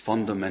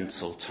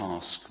fundamental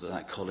task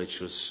that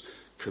college was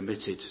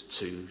committed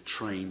to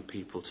train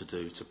people to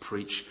do, to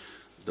preach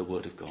the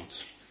Word of God.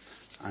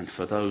 And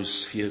for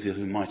those few of you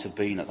who might have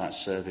been at that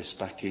service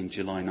back in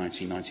July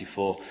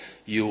 1994,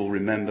 you will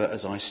remember,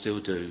 as I still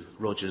do,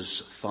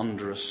 Roger's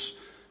thunderous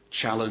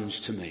challenge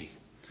to me: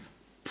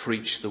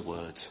 preach the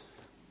Word,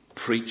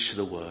 preach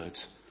the Word,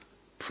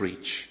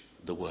 preach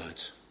the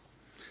Word.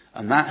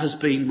 And that has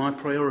been my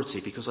priority,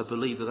 because I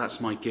believe that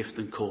that's my gift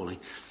and calling.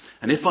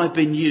 And if I've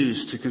been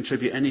used to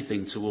contribute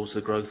anything towards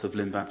the growth of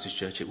Lynn Baptist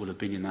Church, it will have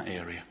been in that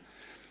area.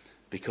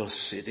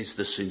 Because it is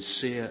the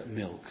sincere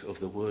milk of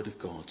the Word of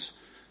God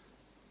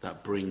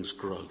that brings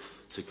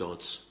growth to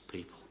God's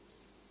people.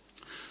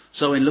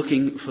 So in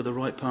looking for the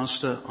right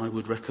pastor, I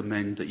would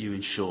recommend that you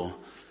ensure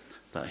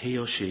that he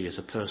or she is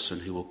a person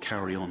who will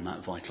carry on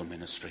that vital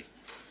ministry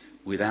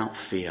without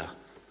fear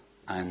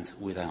and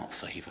without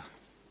favour.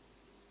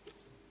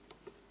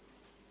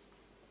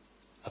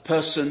 A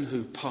person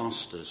who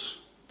pastors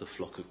the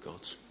flock of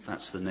God.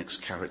 That's the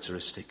next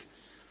characteristic.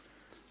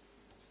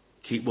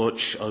 Keep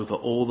watch over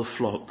all the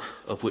flock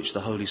of which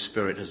the Holy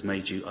Spirit has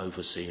made you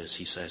overseers,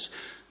 he says.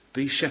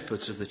 Be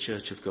shepherds of the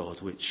church of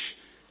God, which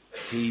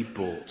he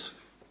bought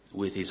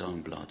with his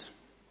own blood.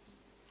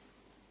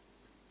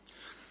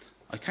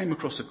 I came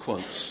across a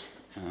quote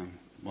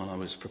while I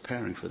was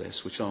preparing for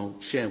this, which I'll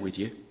share with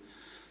you.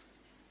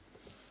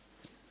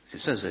 It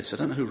says this, I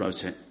don't know who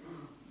wrote it,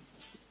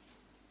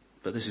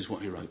 but this is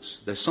what he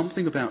wrote. There's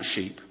something about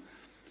sheep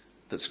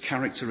that's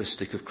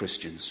characteristic of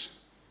Christians.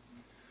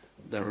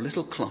 They're a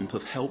little clump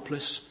of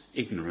helpless,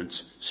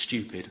 ignorant,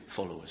 stupid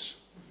followers.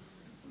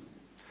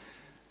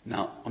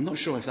 Now, I'm not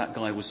sure if that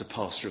guy was a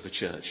pastor of a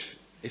church.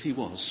 If he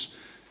was,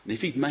 and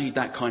if he'd made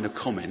that kind of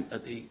comment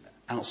at the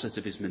outset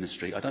of his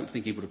ministry, I don't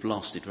think he would have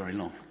lasted very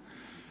long.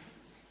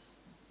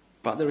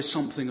 But there is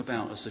something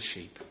about us as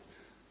sheep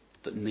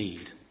that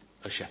need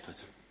a shepherd.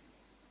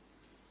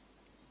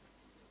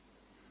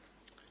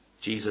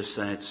 Jesus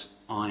said,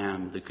 I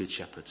am the good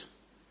shepherd,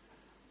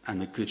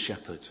 and the good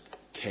shepherd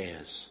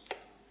cares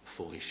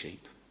for his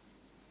sheep.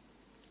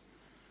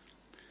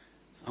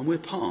 And we're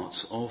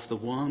part of the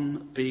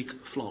one big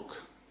flock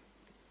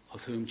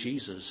of whom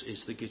Jesus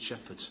is the good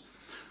shepherd.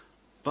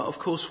 But of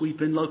course we've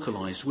been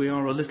localised. We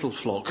are a little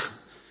flock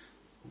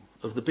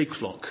of the big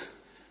flock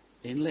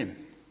in Lymm.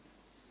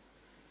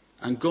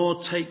 And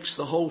God takes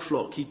the whole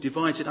flock, he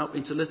divides it up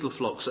into little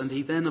flocks, and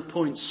he then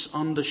appoints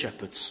under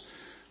shepherds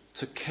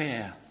to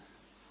care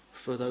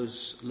for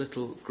those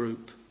little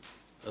group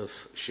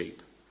of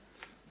sheep.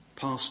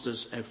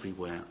 Pastors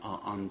everywhere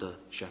are under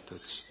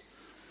shepherds.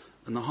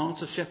 And the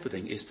heart of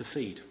shepherding is to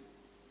feed.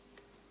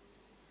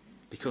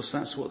 Because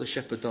that's what the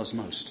shepherd does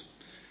most.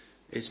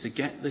 It's to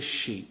get the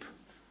sheep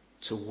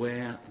to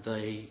where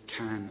they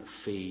can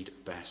feed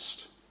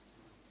best.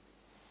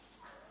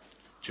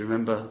 Do you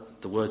remember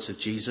the words of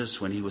Jesus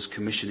when he was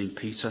commissioning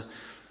Peter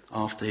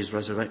after his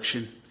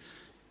resurrection?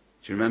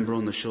 Do you remember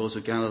on the shores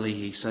of Galilee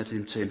he said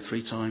to him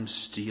 3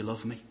 times, do you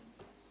love me?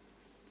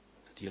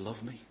 Do you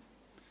love me?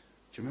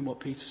 Do you remember what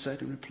Peter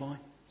said in reply?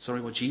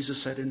 What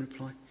Jesus said in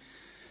reply?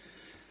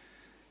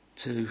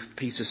 To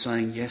Peter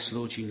saying, yes,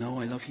 Lord, you know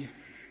I love you.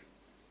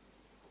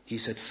 He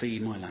said,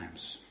 feed my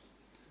lambs,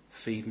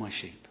 feed my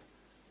sheep,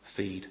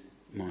 feed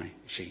my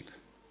sheep.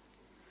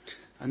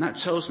 And that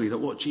tells me that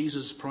what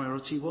Jesus'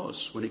 priority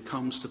was when it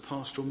comes to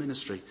pastoral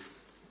ministry.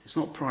 It's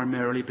not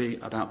primarily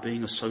about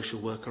being a social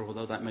worker,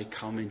 although that may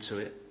come into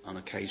it on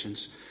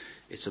occasions.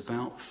 It's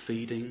about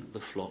feeding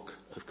the flock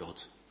of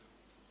God.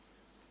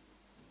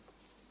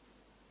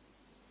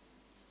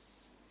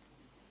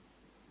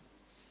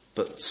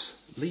 But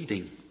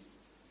leading,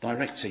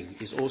 directing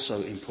is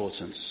also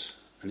important,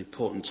 an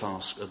important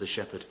task of the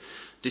shepherd.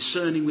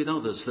 Discerning with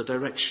others the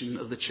direction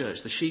of the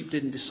church. The sheep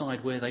didn't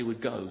decide where they would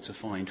go to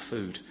find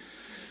food.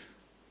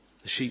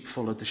 The sheep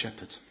followed the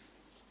shepherd.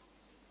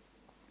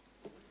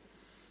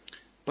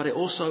 But it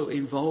also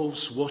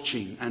involves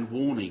watching and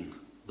warning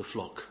the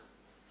flock.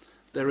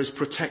 There is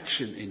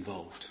protection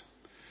involved.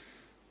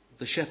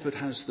 The shepherd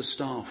has the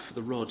staff,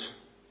 the rod.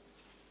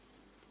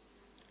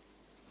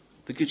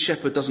 The good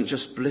shepherd doesn't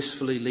just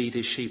blissfully lead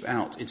his sheep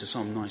out into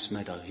some nice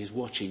meadow. He's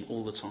watching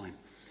all the time,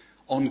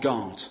 on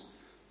guard,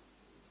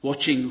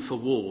 watching for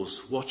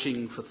wars,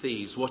 watching for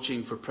thieves,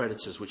 watching for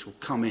predators which will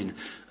come in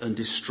and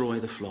destroy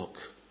the flock.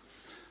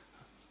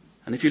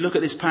 And if you look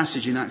at this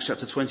passage in Acts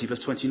chapter 20, verse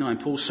 29,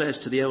 Paul says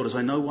to the elders,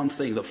 I know one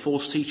thing, that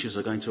false teachers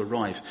are going to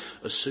arrive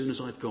as soon as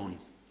I've gone.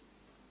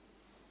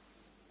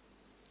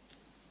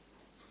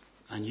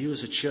 And you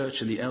as a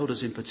church, and the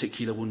elders in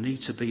particular, will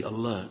need to be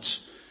alert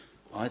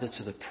either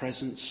to the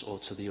presence or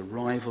to the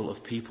arrival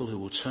of people who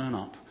will turn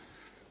up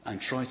and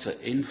try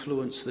to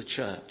influence the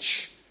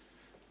church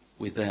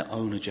with their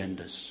own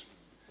agendas,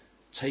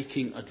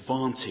 taking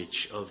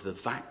advantage of the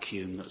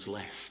vacuum that's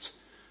left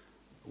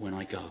when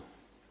I go.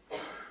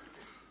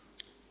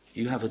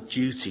 You have a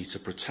duty to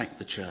protect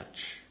the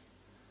church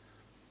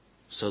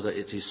so that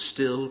it is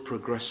still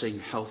progressing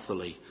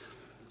healthily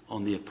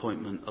on the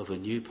appointment of a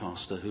new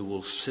pastor who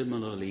will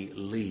similarly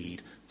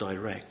lead,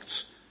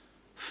 direct,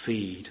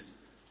 feed,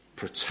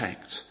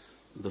 protect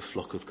the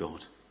flock of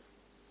God.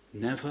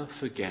 Never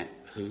forget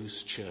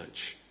whose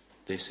church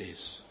this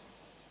is.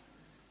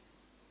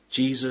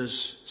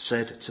 Jesus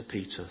said to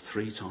Peter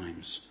 3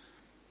 times,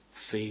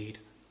 feed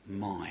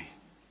my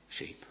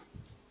sheep.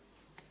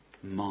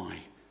 My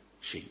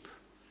sheep.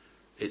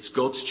 It's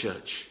God's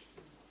church,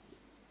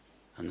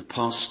 and the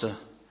pastor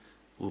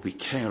will be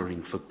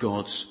caring for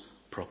God's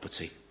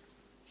property.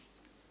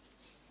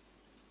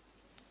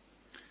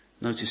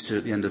 Notice too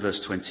at the end of verse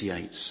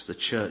 28, the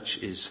church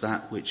is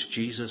that which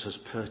Jesus has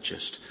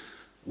purchased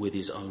with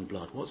his own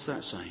blood. What's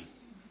that saying?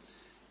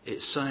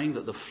 It's saying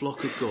that the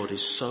flock of God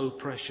is so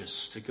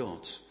precious to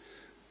God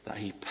that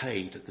he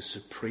paid the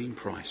supreme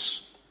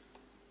price.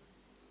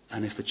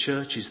 And if the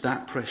church is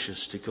that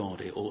precious to God,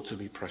 it ought to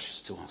be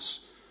precious to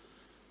us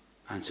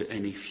and to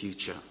any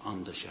future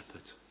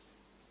under-shepherd.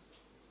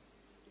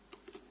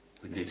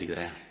 We're nearly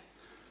there.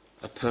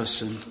 A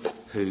person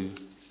who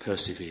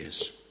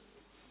perseveres.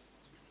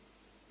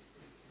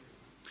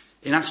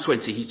 In Acts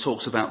 20, he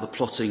talks about the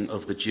plotting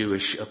of the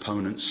Jewish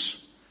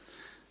opponents.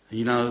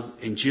 You know,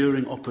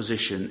 enduring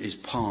opposition is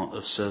part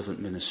of servant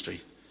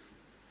ministry.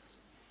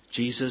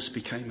 Jesus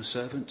became a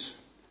servant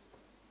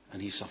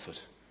and he suffered.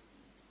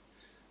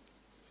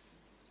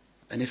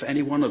 And if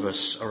any one of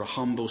us are a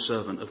humble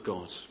servant of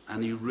God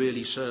and you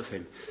really serve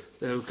him,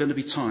 there are going to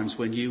be times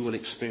when you will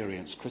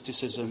experience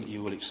criticism,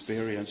 you will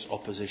experience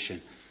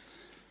opposition.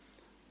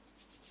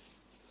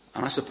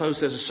 And I suppose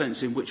there's a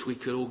sense in which we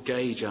could all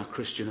gauge our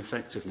Christian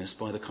effectiveness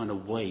by the kind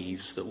of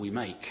waves that we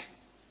make.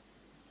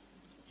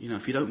 You know,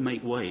 if you don't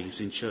make waves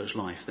in church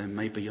life, then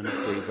maybe you're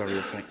not being very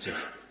effective.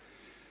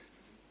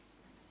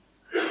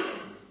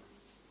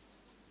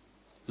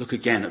 Look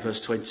again at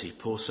verse 20.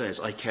 Paul says,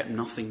 I kept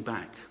nothing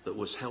back that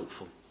was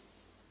helpful.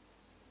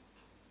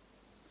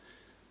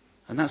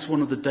 And that's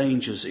one of the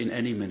dangers in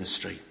any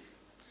ministry.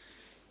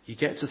 You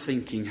get to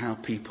thinking how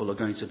people are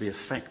going to be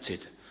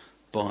affected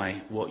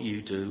by what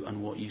you do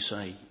and what you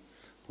say,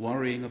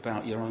 worrying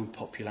about your own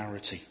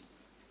popularity.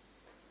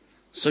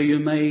 So you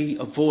may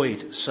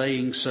avoid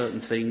saying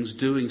certain things,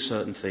 doing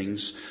certain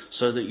things,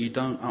 so that you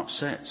don't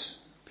upset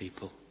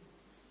people.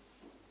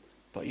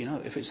 But you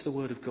know, if it's the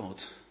word of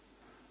God,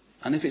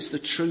 and if it's the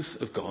truth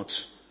of God,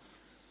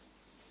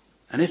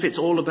 and if it's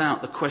all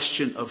about the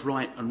question of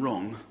right and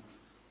wrong,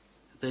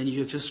 then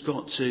you've just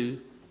got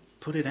to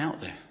put it out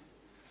there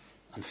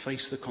and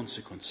face the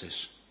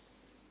consequences.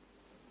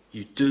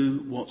 You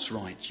do what's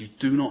right. You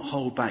do not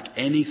hold back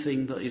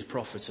anything that is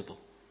profitable.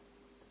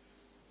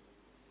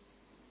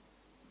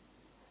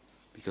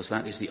 Because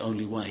that is the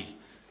only way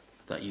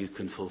that you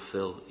can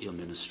fulfill your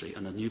ministry.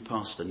 And a new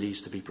pastor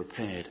needs to be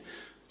prepared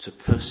to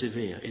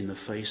persevere in the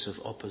face of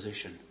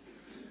opposition,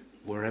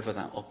 wherever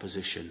that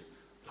opposition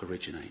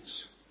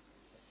originates.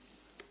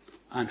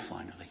 And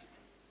finally,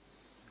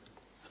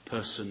 a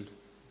person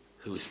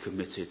who is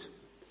committed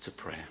to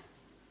prayer.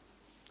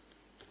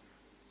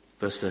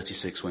 Verse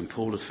 36, when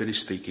Paul had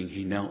finished speaking,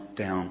 he knelt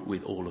down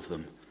with all of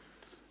them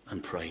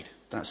and prayed.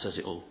 That says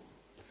it all.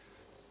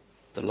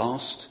 The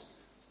last,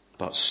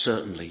 but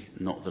certainly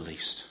not the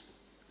least.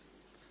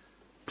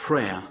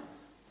 Prayer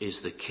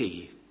is the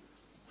key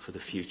for the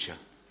future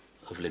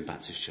of Lynn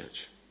Baptist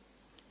Church.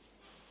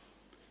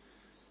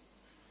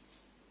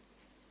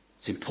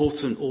 It's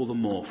important all the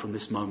more from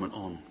this moment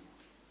on.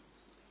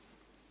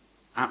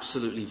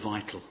 Absolutely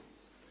vital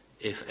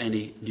if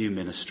any new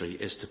ministry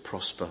is to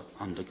prosper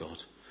under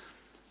God.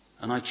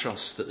 And I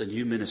trust that the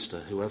new minister,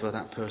 whoever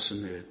that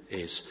person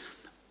is,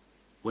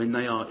 when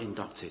they are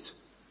inducted,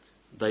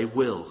 they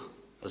will,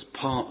 as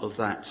part of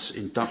that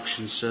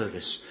induction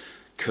service,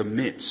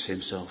 commit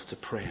himself to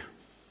prayer.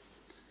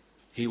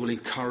 He will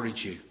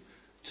encourage you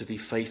to be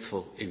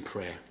faithful in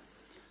prayer.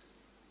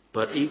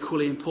 But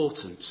equally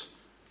important,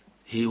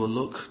 he will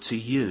look to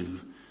you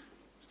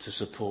to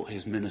support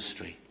his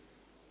ministry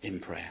in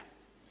prayer,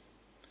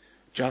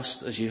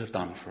 just as you have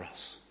done for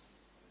us.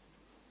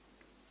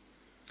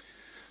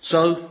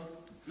 So,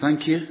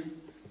 thank you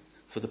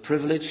for the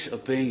privilege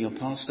of being your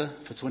pastor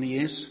for 20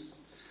 years.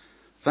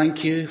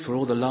 Thank you for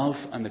all the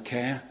love and the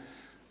care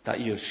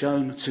that you have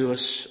shown to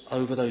us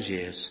over those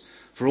years,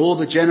 for all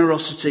the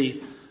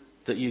generosity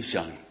that you've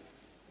shown.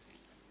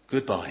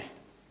 Goodbye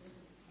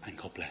and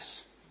God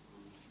bless.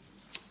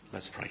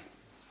 Let's pray.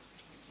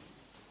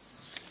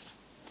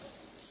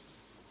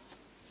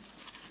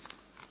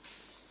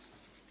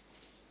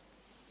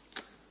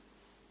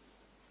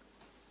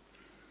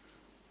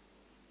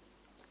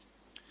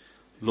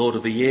 Lord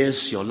of the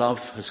years, your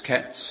love has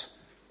kept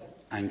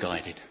and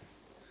guided,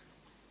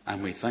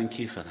 and we thank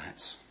you for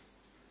that.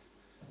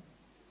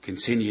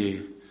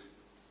 Continue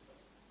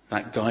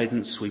that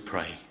guidance, we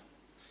pray,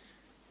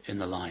 in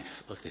the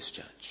life of this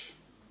church.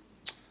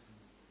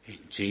 In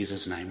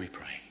Jesus' name we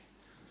pray.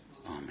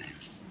 Amen.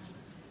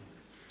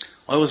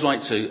 I always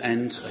like to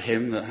end a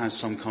hymn that has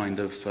some kind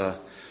of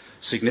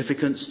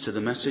significance to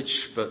the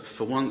message, but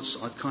for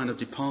once I've kind of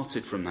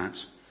departed from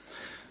that.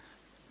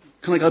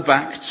 Can I go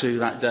back to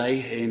that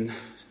day in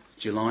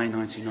July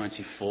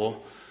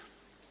 1994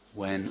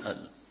 when at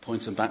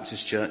Poynton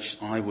Baptist Church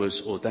I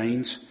was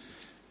ordained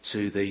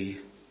to the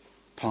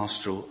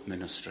pastoral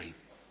ministry.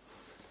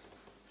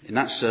 In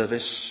that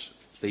service,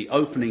 the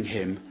opening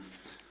hymn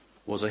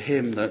was a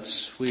hymn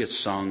that we had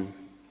sung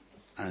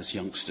as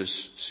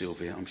youngsters.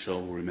 Sylvia, I'm sure,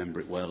 will remember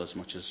it well as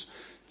much as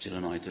Jill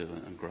and I do,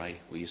 and Gray.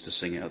 We used to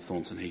sing it at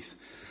Thornton Heath.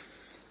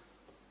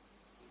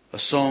 A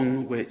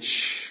song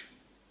which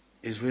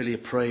is really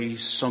a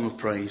song of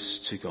praise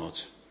to God.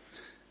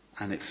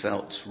 And it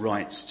felt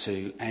right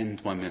to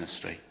end my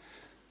ministry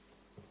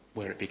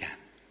where it began.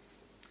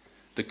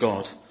 The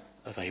God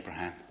of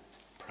Abraham,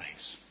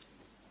 praise.